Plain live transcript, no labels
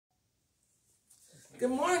Good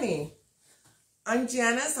morning. I'm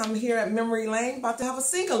Janis. I'm here at MemoryLane, about to have a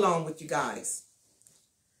sing-along with you guys.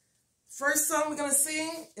 First song we're going to sing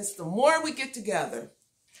is The More We Get Together.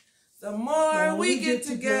 The more we get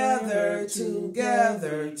together,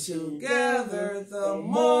 together, the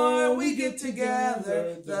more we get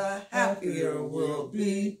together, the happier we'll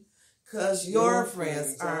be. 'Cause your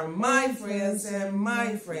friends are my friends and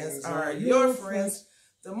my friends are your friends.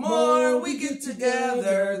 The more we get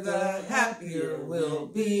together, the happier we'll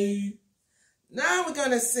be. Now we're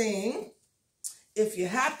going to sing, If You're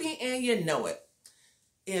Happy and You Know It.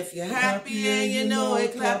 If you're happy and you know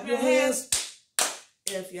it, clap your hands.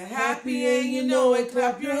 If you're happy and you know it,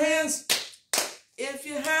 clap your hands. If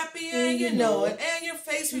you're happy and you know it, and your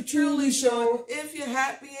face will truly show it. If you're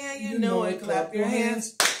happy and you know it, clap your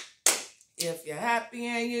hands. If you're happy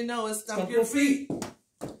and you know it, stomp your feet.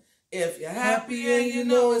 If you're happy and you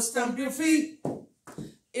know it, stomp your feet.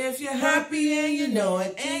 If you're happy and you know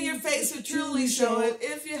it, and your face will truly show it.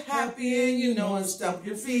 If you're happy and you know it, stomp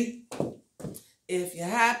your feet. If you're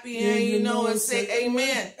happy and you know it, say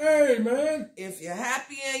amen. Amen. If you're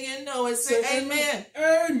happy and you know it, say amen.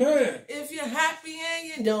 Amen. If you're happy and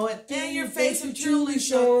you know it, and your face will truly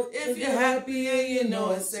show it. If you're happy and you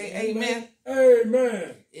know it, say amen.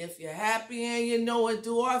 Amen. If you're happy and you know it,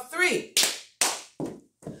 do all three.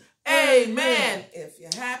 Amen. If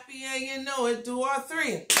you're happy and you know it, do all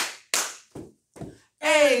three.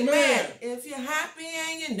 Amen. If you're happy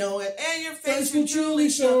and you know it, and your face will truly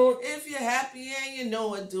show it. If you're happy and you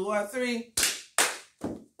know it, do all three.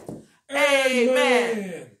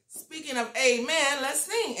 Amen. Speaking of amen, let's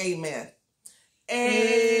sing amen.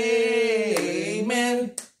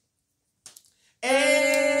 Amen.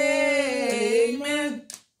 Amen.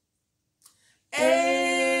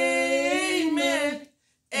 Amen.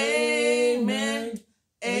 Amen.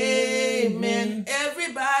 Amen.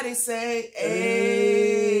 Everybody say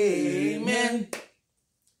amen.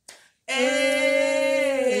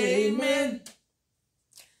 Amen.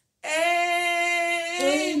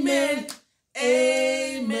 Amen.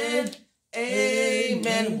 Amen.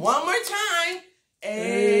 Amen. One more time.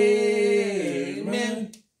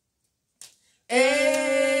 Amen.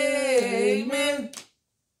 Amen.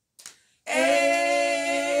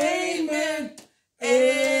 Amen.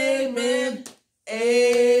 Amen.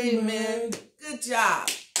 Amen. Good job.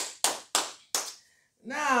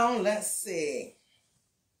 Now, let's see.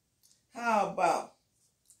 How about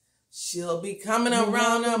she'll be coming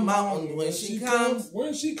around the mountain when she comes.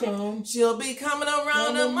 When she comes. She'll be coming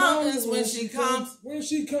around the mountains when she comes. When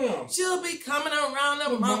she comes. She'll be coming around the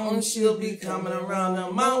mountains. She'll be coming around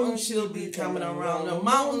the mountains. She'll be coming around the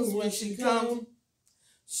mountains when she comes.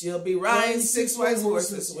 She'll be riding 6 white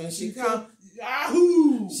horses when she comes.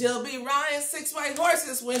 Yahoo! She'll be riding 6 white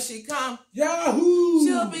horses when she comes. Yahoo!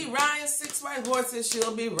 She'll be riding 6 white horses.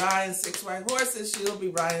 She'll be riding 6 white horses. She'll be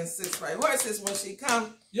riding 6 white horses when she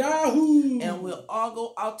comes. Yahoo! And we'll all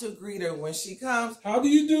go out to greet her when she comes. How do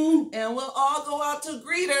you do? And we'll all go out to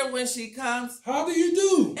greet her when she comes. How do you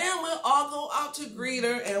do? And we'll all go out to greet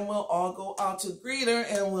her. And we'll all go out to greet her.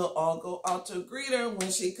 And we'll all go out to greet her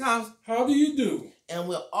when she comes. How do you do? And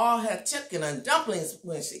we'll all have chicken and dumplings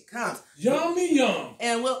when she comes. Yummy yum.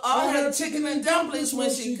 And we'll all have chicken and dumplings when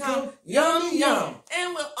she comes. Yum yum.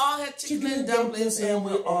 And we'll all have chicken and dumplings. And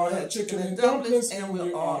we'll all have chicken and dumplings. And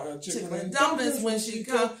we'll all have chicken and dumplings when she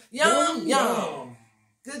comes. Yum yum.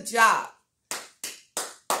 Good job.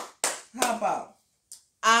 How about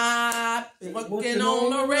I've been working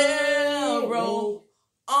on the railroad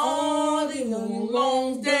all the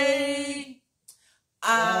long day.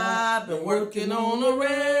 I've been working on the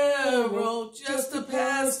railroad just to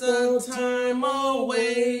pass the time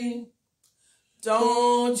away.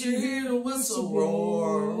 Don't you hear the whistle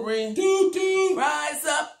roaring? Doo-doo. Rise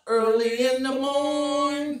up early in the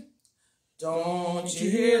morning. Don't you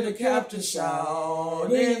hear the captain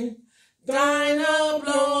shouting? Dinah,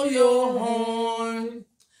 blow your horn.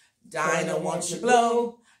 Dinah, won't you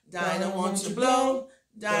blow? Dinah, won't you blow?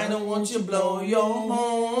 Dinah, won't you blow your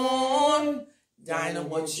horn? Dinah,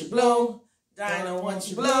 won't you blow? Dinah, won't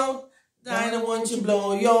you blow? Dinah, won't you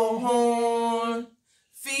blow your horn?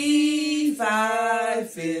 Fee-fi,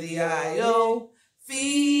 fiddy-I-o.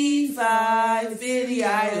 Fee-fi,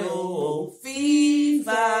 fiddy-I-o.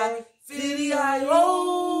 Fee-fi,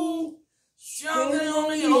 fiddy-I-o. Strumming on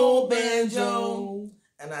the old banjo.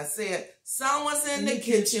 And I said, someone's in the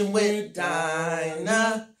kitchen with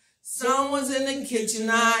Dinah. Someone's in the kitchen,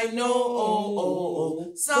 I know. Oh, oh,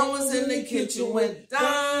 oh. Someone's in the kitchen with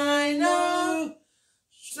Dinah.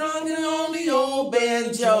 Strumming on the old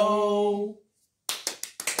banjo.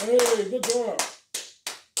 Hey, good job.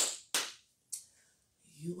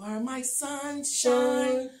 You are my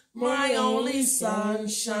sunshine, my only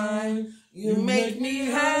sunshine. You make me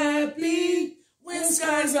happy when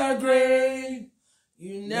skies are gray.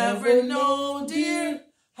 You never know, dear,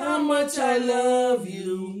 how much I love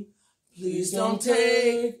you. Please don't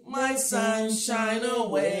take my sunshine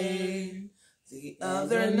away. The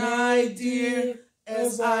other night, dear,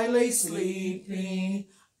 as I lay sleeping,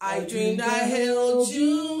 I dreamed I held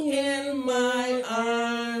you in my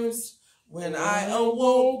arms. When I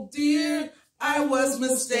awoke, dear, I was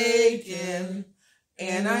mistaken,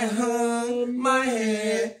 and I hung my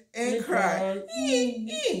head and cried.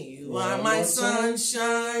 You are my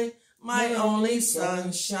sunshine, my only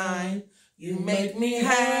sunshine. You make me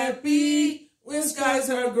happy when skies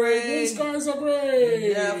are gray. When skies are gray.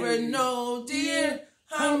 You never know, dear,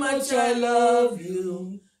 how much I love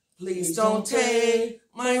you. Please don't take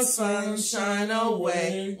my sunshine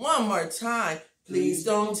away. One more time. Please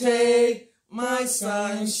don't take my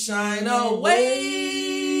sunshine away.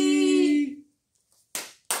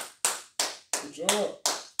 Good job.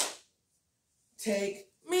 Take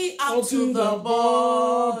me out to the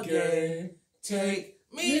ball game. Take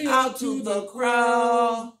me out to the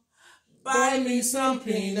crowd. Buy me some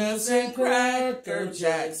peanuts and Cracker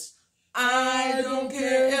Jacks. I don't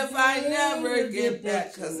care if I never get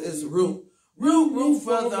back, 'cause it's root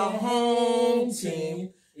for the home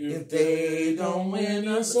team. If they don't win,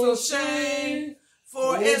 it's a shame.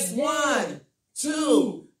 For it's 1,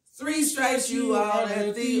 2, 3 strikes you out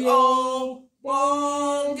at the old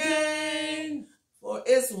ball game. For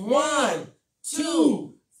it's 1,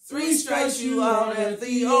 2, 3 strikes you out at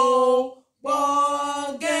the old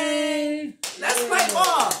ball game. Let's play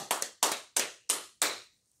ball.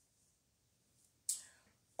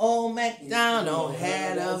 Old MacDonald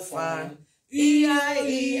had a farm,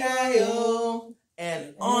 E-I-E-I-O.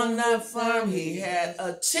 And on that farm he had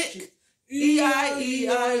a chick,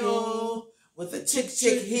 E-I-E-I-O. With a chick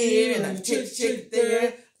here and a chick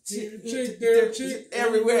there. Chick there, chick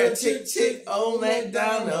everywhere, chick. Old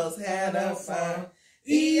MacDonald's had a farm,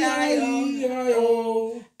 E-I-E-I-O.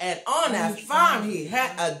 And on that farm he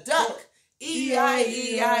had a duck,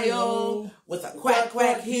 E-I-E-I-O. With a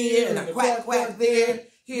quack here and a quack there.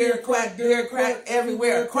 Here quack, there quack,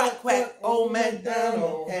 everywhere quack. Old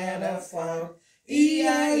MacDonald had a farm,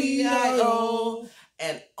 E-I-E-I-O.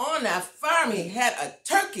 And on that farm he had a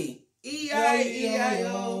turkey,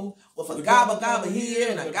 E-I-E-I-O. With a gobble here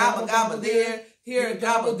and a gobble there. Here a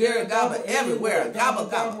gobble, there a gobble, everywhere a gobble.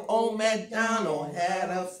 Old MacDonald had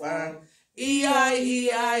a farm,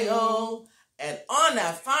 E-I-E-I-O. And on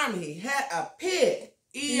that farm he had a pig,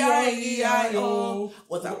 E-I-E-I-O.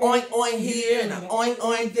 With an oink here and an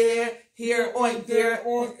oink there. Here oink, there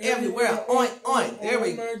oink, everywhere oink. There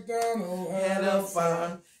we MacDonald had a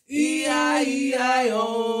farm, E-I-E-I-O.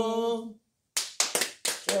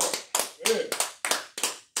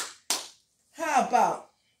 How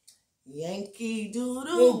about Yankee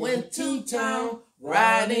Doodle went to town,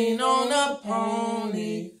 riding on a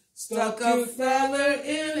pony, stuck a feather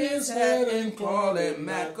in his hat and called it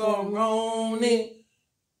macaroni.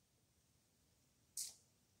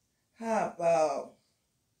 How about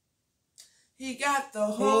he got the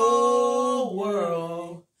whole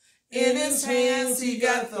world in his hands, he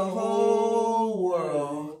got the whole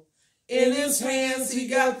world in his hands, he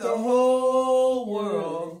got the whole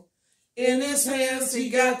world in his hands, he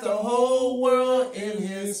got the whole world in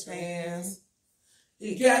his hands.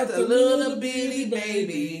 He got the little bitty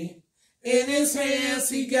baby in his hands,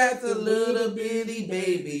 he got the little bitty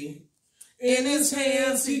baby in his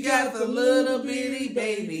hands, he got the little bitty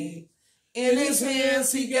baby in his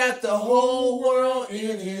hands, he got the whole world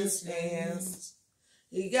in his hands.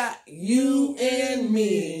 He got you and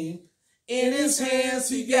me in his hands,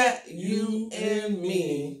 he got you and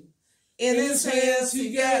me. In his hands,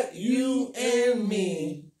 he got you and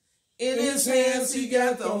me. In his hands, he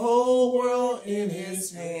got the whole world in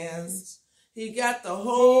his hands. He got the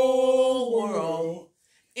whole world.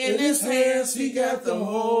 In his hands, he got the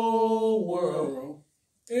whole world.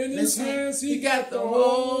 In his hands, he got the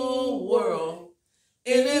whole world.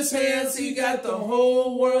 In his hands, he got the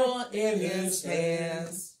whole world in his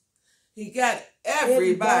hands. He got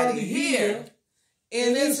everybody here.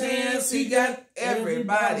 In his hands, he got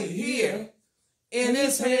everybody here. In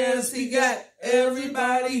his hands, he got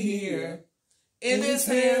everybody here. In his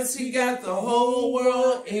hands, he got the whole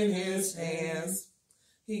world in his hands.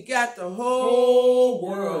 He got the whole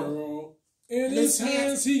world. In his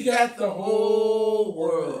hands, he got the whole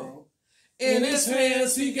world. In his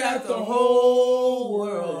hands, he got the whole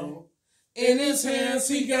world. In his hands,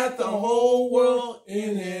 he got the whole world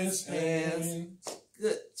in his hands.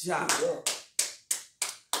 Good job.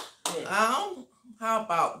 How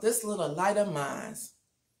about this little light of mine?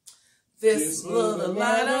 This little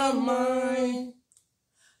light of mine,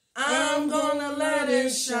 I'm gonna let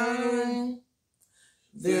it shine.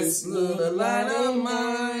 This little light of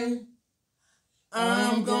mine,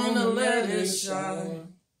 I'm gonna let it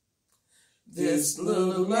shine. This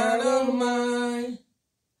little light of mine,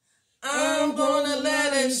 I'm gonna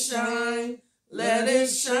let it shine. Let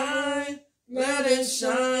it shine, let it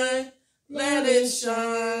shine, let it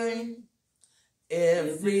shine.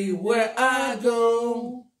 Everywhere I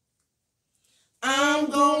go, I'm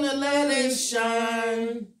gonna let it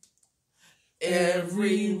shine.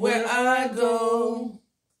 Everywhere I go,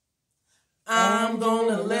 I'm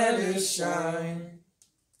gonna let it shine.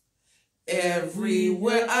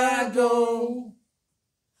 Everywhere I go,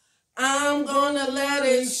 I'm gonna let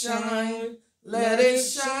it shine. Let it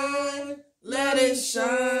shine, let it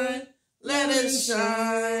shine, let it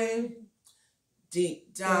shine.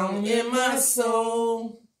 Deep down in my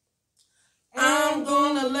soul, I'm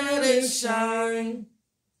gonna let it shine.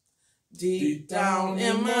 Deep down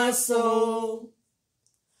in my soul,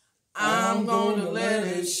 I'm gonna let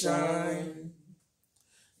it shine.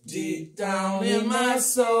 Deep down in my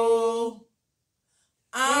soul,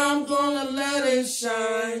 I'm gonna let it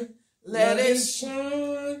shine. Let it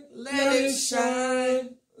shine, let it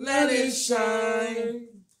shine, let it shine.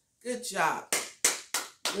 Good job.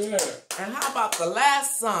 Yeah. And how about the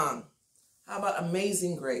last song? How about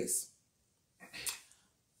Amazing Grace?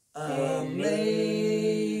 Amazing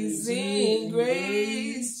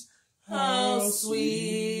grace, how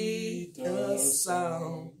sweet the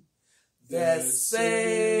sound that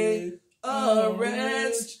saved a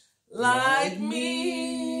wretch like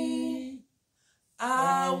me.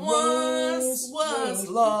 I once was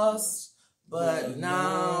lost, but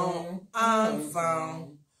now I'm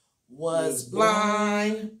found. Was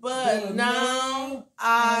blind, but now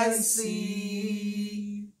I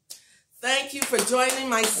see. Thank you for joining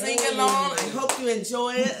my sing-along. I hope you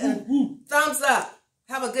enjoy it. And thumbs up.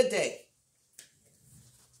 Have a good day.